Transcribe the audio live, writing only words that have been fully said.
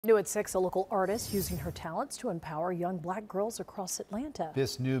New at 6, a local artist using her talents to empower young black girls across Atlanta.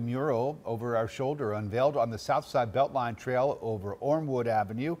 This new mural over our shoulder, unveiled on the Southside BeltLine Trail over Ormwood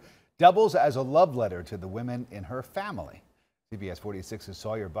Avenue, doubles as a love letter to the women in her family. CBS 46's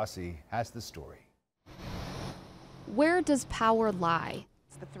Sawyer Bussey has the story. Where does power lie?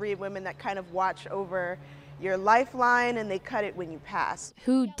 It's the three women that kind of watch over your lifeline, and they cut it when you pass.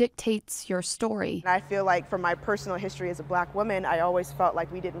 Who dictates your story? And I feel like from my personal history as a black woman, I always felt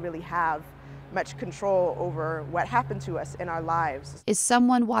like we didn't really have much control over what happened to us in our lives. Is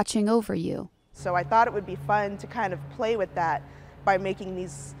someone watching over you? So I thought it would be fun to kind of play with that by making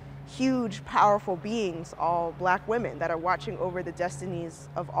these huge, powerful beings, all black women that are watching over the destinies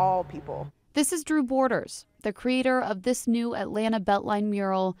of all people. This is Drew Borders, the creator of this new Atlanta BeltLine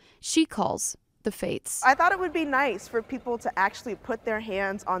mural she calls The Fates. I thought it would be nice for people to actually put their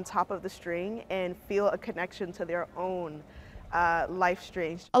hands on top of the string and feel a connection to their own life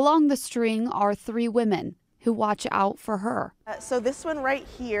string. Along the string are three women who watch out for her. So this one right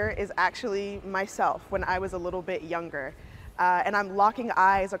here is actually myself when I was a little bit younger. And I'm locking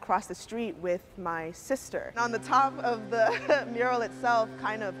eyes across the street with my sister. And on the top of the mural itself,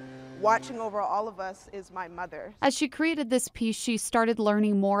 kind of watching over all of us, is my mother. As she created this piece, she started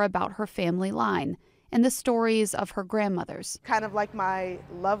learning more about her family line and the stories of her grandmothers. Kind of like my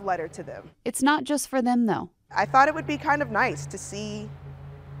love letter to them. It's not just for them, though. I thought it would be kind of nice to see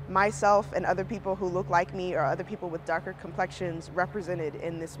myself and other people who look like me or other people with darker complexions represented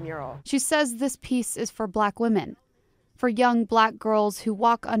in this mural. She says this piece is for black women, for young black girls who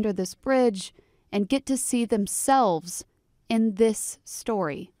walk under this bridge and get to see themselves in this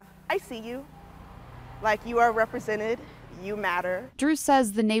story. I see you. Like, you are represented. You matter. Drew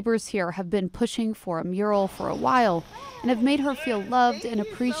says the neighbors here have been pushing for a mural for a while and have made her feel loved and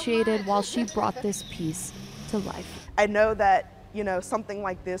appreciated while she brought this piece to life. I know that, something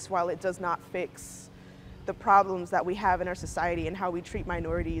like this, while it does not fix the problems that we have in our society and how we treat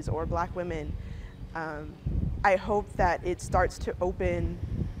minorities or black women, I hope that it starts to open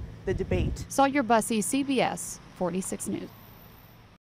the debate. Sawyer Bussey, CBS 46 News.